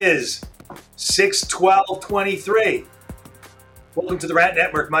Is 6/12/23. Welcome to the Rant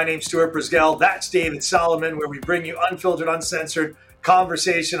Network. My name's Stuart Brisgell. That's David Solomon, where we bring you unfiltered, uncensored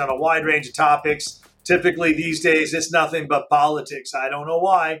conversation on a wide range of topics. Typically these days, it's nothing but politics. I don't know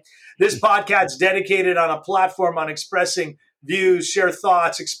why. This podcast is dedicated on a platform on expressing views, share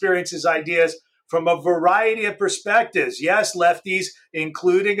thoughts, experiences, ideas from a variety of perspectives. Yes, lefties,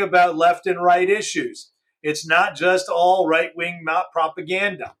 including about left and right issues. It's not just all right-wing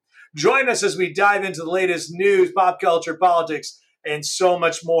propaganda. Join us as we dive into the latest news, pop culture, politics, and so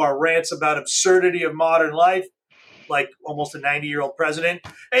much more. Rants about absurdity of modern life, like almost a 90-year-old president,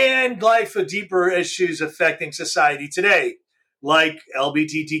 and life of deeper issues affecting society today, like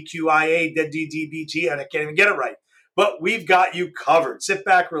LGBTQIA, DDBT, and I can't even get it right. But we've got you covered. Sit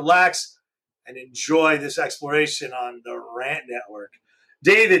back, relax, and enjoy this exploration on the Rant Network.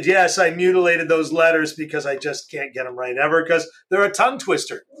 David, yes, I mutilated those letters because I just can't get them right ever because they're a tongue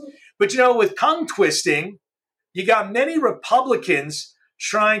twister. But, with tongue twisting, you got many Republicans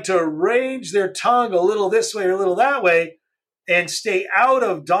trying to arrange their tongue a little this way or a little that way and stay out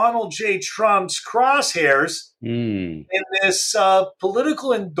of Donald J. Trump's crosshairs in this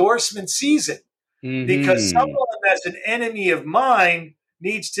political endorsement season. Mm-hmm. Because someone that's an enemy of mine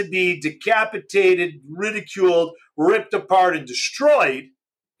needs to be decapitated, ridiculed, ripped apart, and destroyed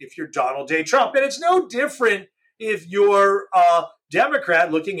if you're Donald J. Trump. And it's no different if you're a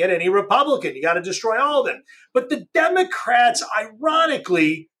Democrat looking at any Republican. You got to destroy all of them. But the Democrats,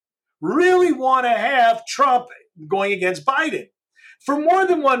 ironically, really want to have Trump going against Biden for more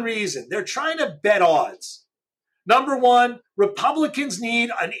than one reason. They're trying to bet odds. Number one, Republicans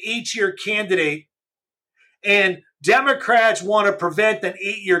need an 8-year candidate, and Democrats want to prevent an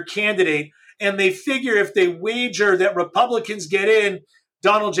 8-year candidate, and they figure if they wager that Republicans get in,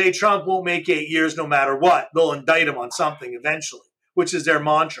 Donald J. Trump won't make 8 years no matter what. They'll indict him on something eventually, which is their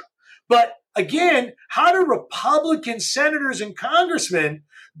mantra. But again, how do Republican senators and congressmen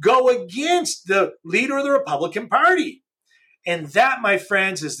go against the leader of the Republican Party? And that, my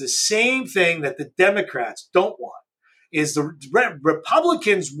friends, is the same thing that the Democrats don't want, is the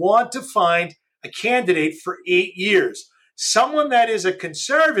Republicans want to find a candidate for 8 years, someone that is a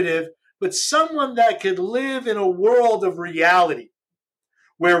conservative, but someone that could live in a world of reality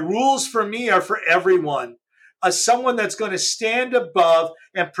where rules for me are for everyone, someone that's going to stand above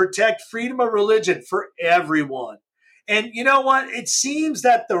and protect freedom of religion for everyone. And you know what? It seems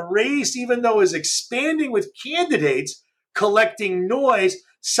that the race, even though is expanding with candidates collecting noise,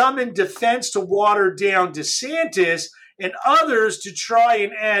 some in defense to water down DeSantis, and others to try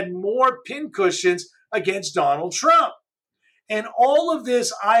and add more pincushions against Donald Trump. And all of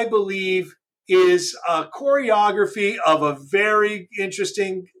this, I believe, is a choreography of a very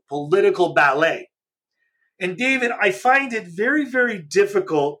interesting political ballet. And David, I find it very, very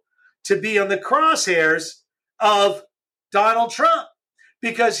difficult to be on the crosshairs of Donald Trump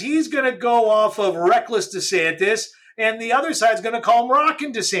because he's going to go off of reckless DeSantis and the other side's going to call him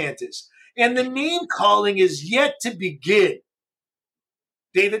Rockin' DeSantis. And the name calling is yet to begin.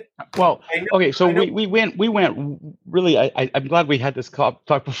 David? Well, okay, so we went really, I'm glad we had this talk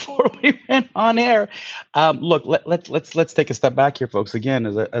before we went on air. Look, let's take a step back here, folks, again,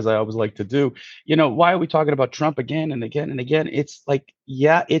 as I always like to do. Why are we talking about Trump again and again and again? It's like,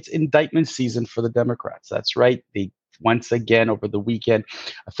 yeah, it's indictment season for the Democrats. That's right. They once again, over the weekend,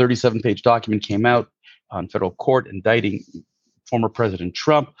 a 37-page document came out on federal court indicting former President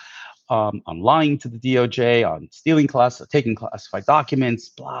Trump on lying to the DOJ, on taking classified documents,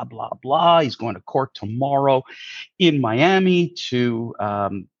 blah, blah, blah. He's going to court tomorrow in Miami to,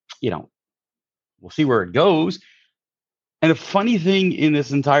 we'll see where it goes. And the funny thing in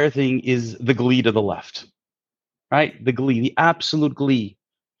this entire thing is the glee to the left, right? The glee, the absolute glee.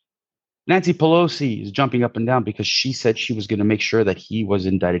 Nancy Pelosi is jumping up and down because she said she was going to make sure that he was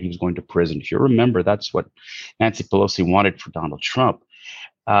indicted. He was going to prison. If you remember, that's what Nancy Pelosi wanted for Donald Trump.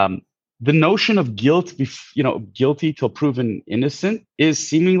 The notion of guilty till proven innocent is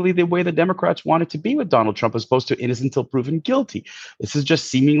seemingly the way the Democrats want it to be with Donald Trump, as opposed to innocent till proven guilty. This is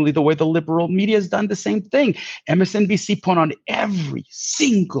just seemingly the way the liberal media has done the same thing. MSNBC put on every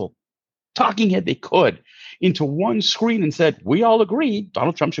single talking head they could into one screen and said, we all agree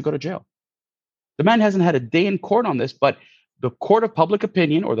Donald Trump should go to jail. The man hasn't had a day in court on this, but the court of public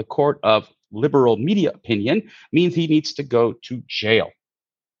opinion, or the court of liberal media opinion, means he needs to go to jail.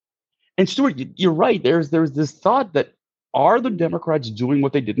 And Stuart, you're right. There's this thought that, are the Democrats doing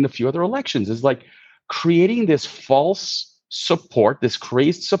what they did in a few other elections? Is like creating this false support, this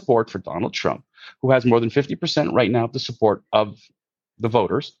crazed support for Donald Trump, who has more than 50% right now of the support of the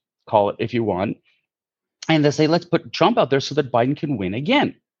voters, call it if you want. And they say, let's put Trump out there so that Biden can win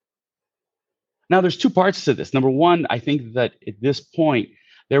again. Now, there's two parts to this. Number one, I think that at this point,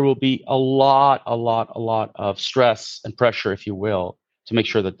 there will be a lot of stress and pressure, if you will, to make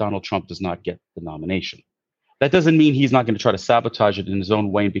sure that Donald Trump does not get the nomination. That doesn't mean he's not going to try to sabotage it in his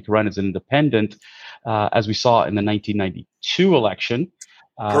own way and be run as an independent, as we saw in the 1992 election,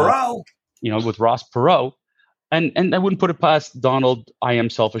 Perot. With Ross Perot. And I wouldn't put it past Donald, I am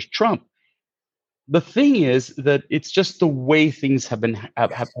selfish Trump. The thing is that it's just the way things have been,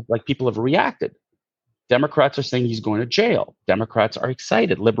 like people have reacted. Democrats are saying he's going to jail. Democrats are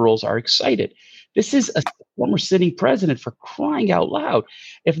excited. Liberals are excited. This is a former sitting president, for crying out loud.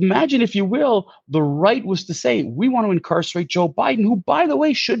 Imagine, if you will, the right was to say, we want to incarcerate Joe Biden, who, by the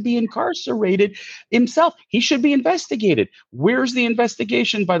way, should be incarcerated himself. He should be investigated. Where's the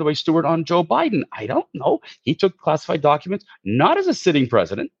investigation, by the way, Stuart, on Joe Biden? I don't know. He took classified documents, not as a sitting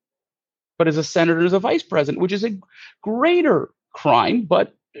president, but as a senator, as a vice president, which is a greater crime,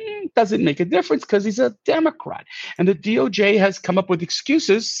 but doesn't make a difference because he's a Democrat. And the DOJ has come up with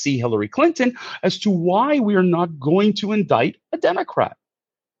excuses, see Hillary Clinton, as to why we are not going to indict a Democrat.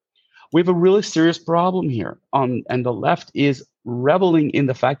 We have a really serious problem here. And the left is reveling in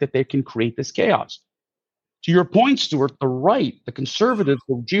the fact that they can create this chaos. To your point, Stuart, the right, the conservatives,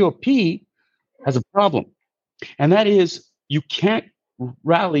 the GOP has a problem. And that is, you can't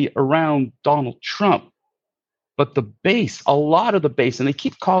rally around Donald Trump. But the base, a lot of the base, and they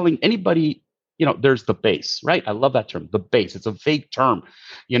keep calling anybody, there's the base, right? I love that term, the base. It's a vague term.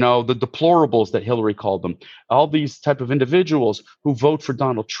 The deplorables that Hillary called them, all these type of individuals who vote for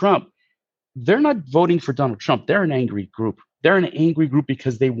Donald Trump, they're not voting for Donald Trump. They're an angry group. They're an angry group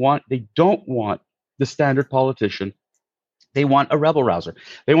because they don't want the standard politician. They want a rebel rouser.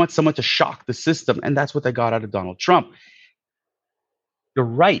 They want someone to shock the system. And that's what they got out of Donald Trump. You're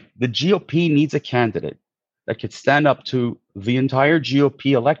right. The GOP needs a candidate that could stand up to the entire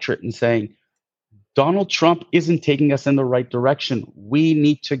GOP electorate and saying, Donald Trump isn't taking us in the right direction. We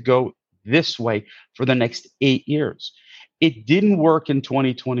need to go this way for the next 8 years. It didn't work in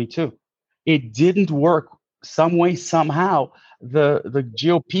 2022. It didn't work some way, somehow. The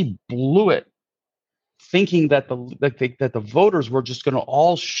GOP blew it, thinking that the voters were just going to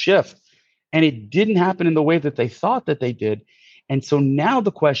all shift. And it didn't happen in the way that they thought that they did. And so now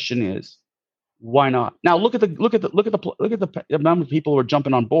the question is, why not? Now look at the amount of people who are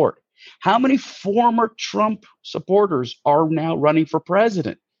jumping on board. How many former Trump supporters are now running for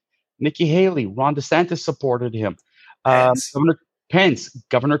president? Nikki Haley, Ron DeSantis supported him. Governor Pence,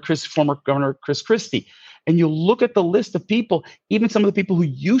 former Governor Chris Christie. And you look at the list of people, even some of the people who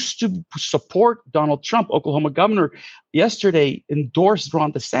used to support Donald Trump, Oklahoma governor, yesterday endorsed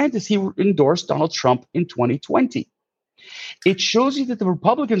Ron DeSantis. He endorsed Donald Trump in 2020. It shows you that the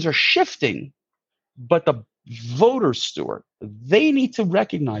Republicans are shifting. But the voters, Stuart, they need to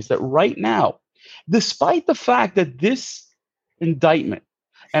recognize that right now, despite the fact that this indictment,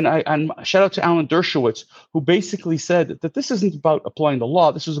 and shout out to Alan Dershowitz, who basically said that this isn't about applying the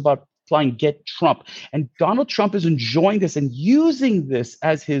law, this is about applying Get Trump. And Donald Trump is enjoying this and using this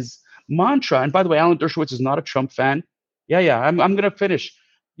as his mantra. And by the way, Alan Dershowitz is not a Trump fan. Yeah, I'm going to finish.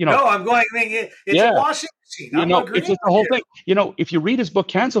 No, I'm going. It's a washing machine. It's just the whole thing. If you read his book,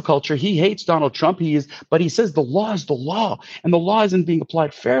 Cancel Culture, he hates Donald Trump. But he says the law is the law, and the law isn't being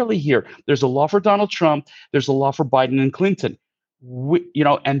applied fairly here. There's a law for Donald Trump. There's a law for Biden and Clinton.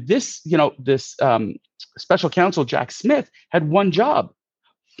 And this special counsel Jack Smith had one job: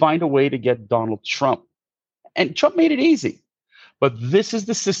 find a way to get Donald Trump, and Trump made it easy. But this is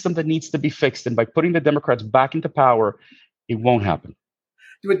the system that needs to be fixed, and by putting the Democrats back into power, it won't happen.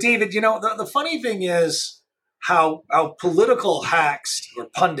 But David, the funny thing is how political hacks or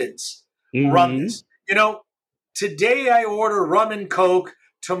pundits run this. Today I order rum and Coke.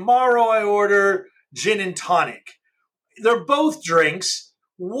 Tomorrow I order gin and tonic. They're both drinks.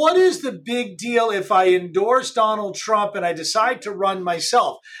 What is the big deal if I endorse Donald Trump and I decide to run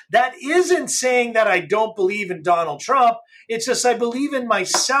myself? That isn't saying that I don't believe in Donald Trump. It's just I believe in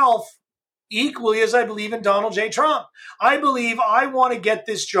myself equally as I believe in Donald J. Trump. I believe I want to get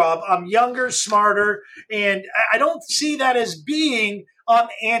this job. I'm younger, smarter, and I don't see that as being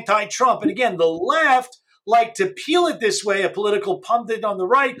anti-Trump. And again, the left like to peel it this way. A political pundit on the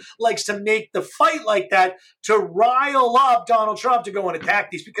right likes to make the fight like that to rile up Donald Trump to go and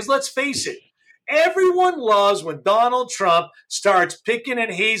attack these. Because let's face it, everyone loves when Donald Trump starts picking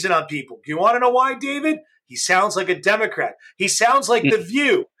and hazing on people. You want to know why, David? He sounds like a Democrat. He sounds like The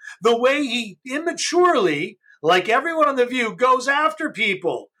View. The way he immaturely, like everyone on The View, goes after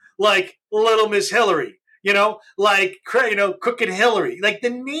people like Little Miss Hillary, like Crooked Hillary, like the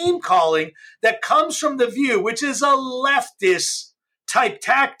name calling that comes from The View, which is a leftist type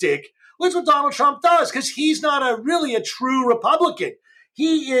tactic. which is what Donald Trump does, because he's not really a true Republican.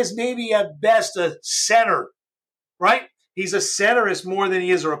 He is maybe at best a center, right? He's a centrist more than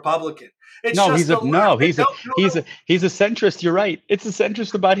he is a Republican. He's a centrist. You're right. It's a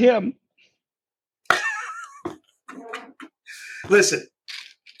centrist about him. Listen,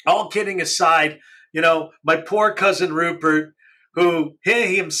 all kidding aside, my poor cousin Rupert, who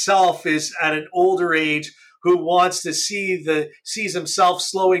he himself is at an older age, who wants to sees himself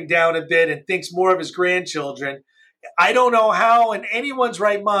slowing down a bit and thinks more of his grandchildren. I don't know how in anyone's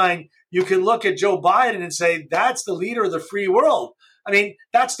right mind you can look at Joe Biden and say that's the leader of the free world. I mean,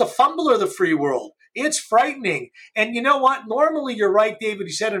 that's the fumbler of the free world. It's frightening. And you know what? Normally, you're right, David.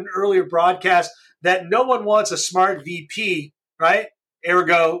 You said in an earlier broadcast that no one wants a smart VP, right?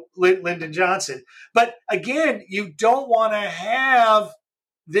 Ergo, Lyndon Johnson. But again, you don't want to have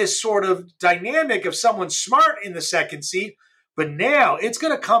this sort of dynamic of someone smart in the second seat. But now it's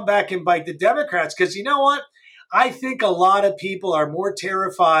going to come back and bite the Democrats, because you know what? I think a lot of people are more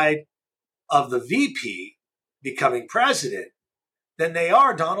terrified of the VP becoming president than they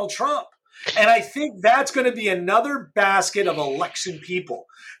are Donald Trump. And I think that's going to be another basket of election people.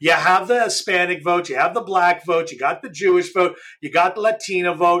 You have the Hispanic vote, you have the black vote, you got the Jewish vote, you got the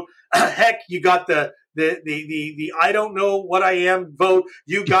Latino vote. Heck, you got the I don't know what I am vote.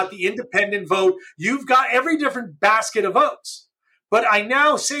 You got the independent vote. You've got every different basket of votes. But I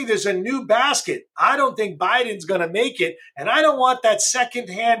now say there's a new basket. I don't think Biden's going to make it, and I don't want that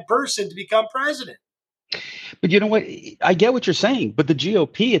second-hand person to become president. But you know what? I get what you're saying. But the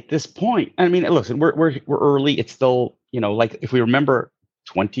GOP at this point, I mean, listen, we're early. It's still, like if we remember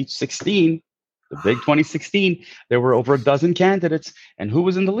 2016, the big 2016, there were over a dozen candidates, and who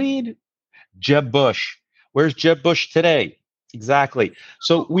was in the lead? Jeb Bush. Where's Jeb Bush today? Exactly.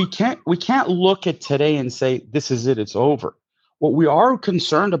 So we can't look at today and say this is it. It's over. What we are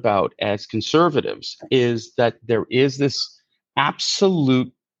concerned about as conservatives is that there is this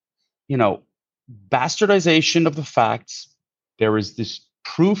absolute, bastardization of the facts. There is this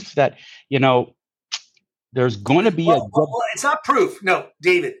proof that, there's going to be it's not proof. No,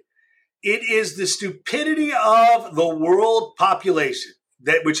 David. It is the stupidity of the world population,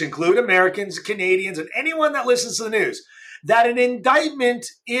 which include Americans, Canadians, and anyone that listens to the news, that an indictment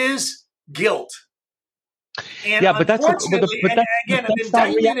is guilt. And yeah, but that's an indictment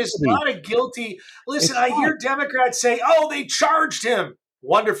is not a guilty. Listen, I hear Democrats say, "Oh, they charged him."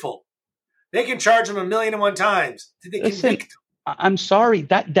 Wonderful. They can charge him 1,000,001 times. Did they convict him? I'm sorry.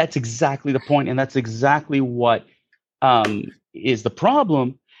 That's exactly the point, and that's exactly what is the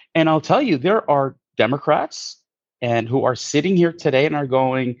problem. And I'll tell you, there are Democrats and who are sitting here today and are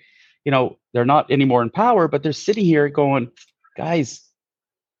going, they're not anymore in power, but they're sitting here going, guys,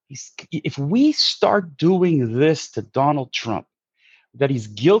 if we start doing this to Donald Trump, that he's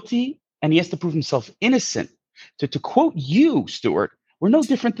guilty and he has to prove himself innocent, to quote you, Stuart, we're no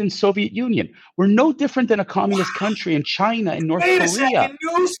different than Soviet Union. We're no different than a communist country in China and North Korea. Second,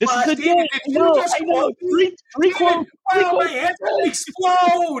 this is a deal. I know. Three quotes. My head's going to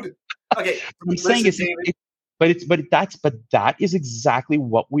explode. Okay, I'm saying that is exactly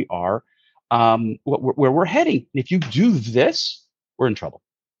what we are, where we're heading. If you do this, we're in trouble.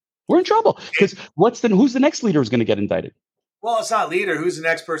 We're in trouble because who's the next leader who's going to get indicted? Well, it's not leader. Who's the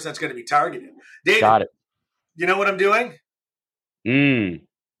next person that's going to be targeted? David, got it. You know what I'm doing? You're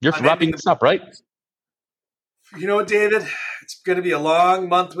wrapping this up, right? You know what, David? It's going to be a long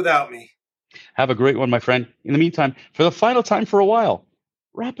month without me. Have a great one, my friend. In the meantime, for the final time for a while,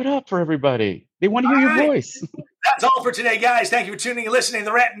 wrap it up for everybody. They want to hear your voice. That's all for today, guys. Thank you for tuning and listening to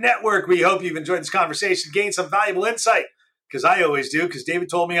the Rant Network. We hope you've enjoyed this conversation, gained some valuable insight, because I always do, because David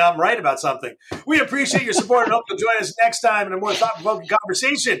told me I'm right about something. We appreciate your support and hope you'll join us next time in a more thought-provoking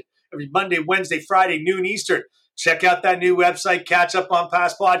conversation every Monday, Wednesday, Friday, noon Eastern. Check out that new website, catch up on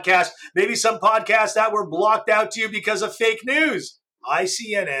past podcasts, maybe some podcasts that were blocked out to you because of fake news.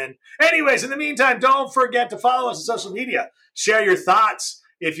 ICNN. Anyways, in the meantime, don't forget to follow us on social media. Share your thoughts.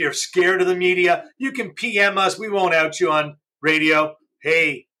 If you're scared of the media, you can PM us. We won't out you on radio.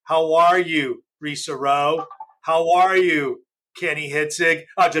 Hey, how are you, Risa Rowe? How are you, Kenny Hitzig?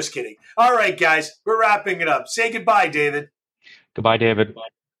 Oh, just kidding. All right, guys, we're wrapping it up. Say goodbye, David. Goodbye, David.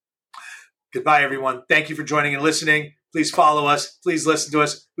 Goodbye, everyone. Thank you for joining and listening. Please follow us. Please listen to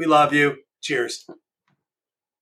us. We love you. Cheers.